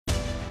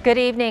Good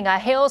evening. A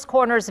Hales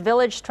Corners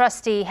village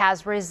trustee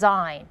has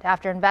resigned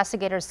after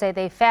investigators say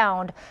they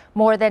found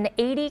more than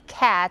 80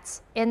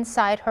 cats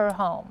inside her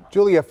home.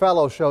 Julia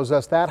Fellow shows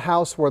us that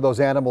house where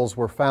those animals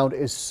were found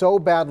is so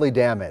badly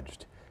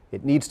damaged,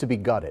 it needs to be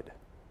gutted.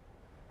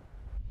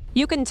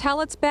 You can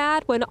tell it's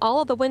bad when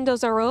all of the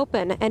windows are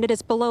open and it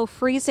is below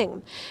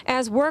freezing.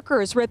 As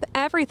workers rip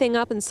everything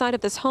up inside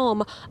of this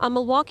home, a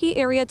Milwaukee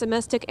Area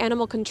Domestic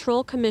Animal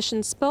Control Commission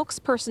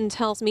spokesperson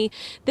tells me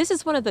this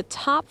is one of the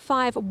top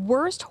 5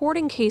 worst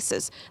hoarding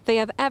cases they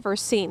have ever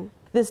seen.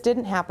 This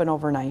didn't happen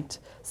overnight.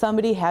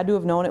 Somebody had to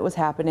have known it was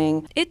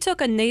happening. It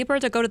took a neighbor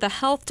to go to the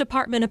health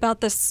department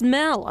about the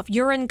smell of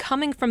urine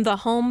coming from the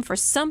home for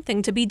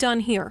something to be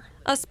done here.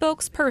 A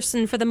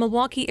spokesperson for the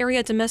Milwaukee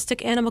Area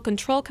Domestic Animal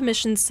Control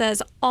Commission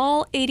says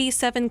all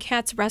 87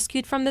 cats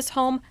rescued from this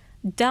home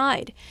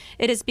died.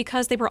 It is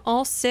because they were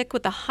all sick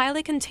with the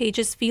highly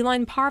contagious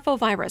feline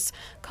parvovirus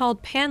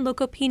called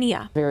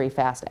panleukopenia. Very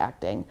fast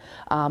acting.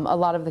 A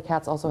lot of the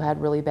cats also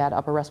had really bad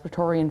upper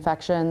respiratory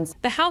infections.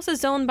 The house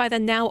is owned by the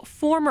now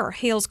former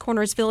Hales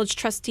Corners village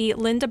trustee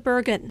Linda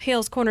Bergan.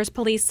 Hales Corners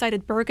police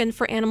cited Bergan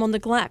for animal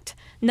neglect,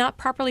 not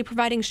properly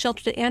providing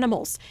shelter to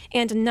animals,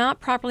 and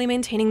not properly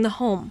maintaining the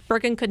home.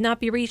 Bergan could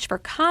not be reached for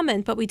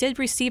comment, but we did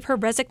receive her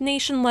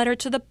resignation letter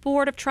to the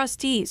board of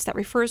trustees that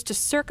refers to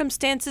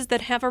circumstances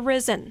that have arisen.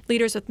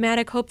 Leaders with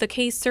Matic hope the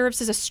case serves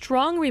as a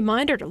strong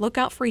reminder to look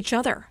out for each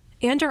other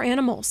and our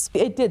animals.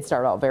 It did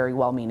start out very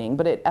well-meaning,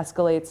 but it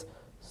escalates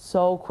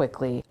so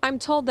quickly. I'm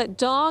told that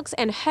dogs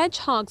and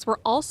hedgehogs were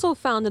also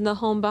found in the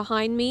home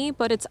behind me,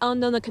 but it's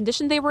unknown the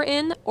condition they were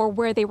in or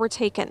where they were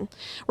taken.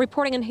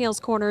 Reporting in Hales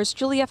Corners,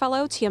 Julia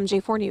Fellow,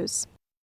 TMJ4 News.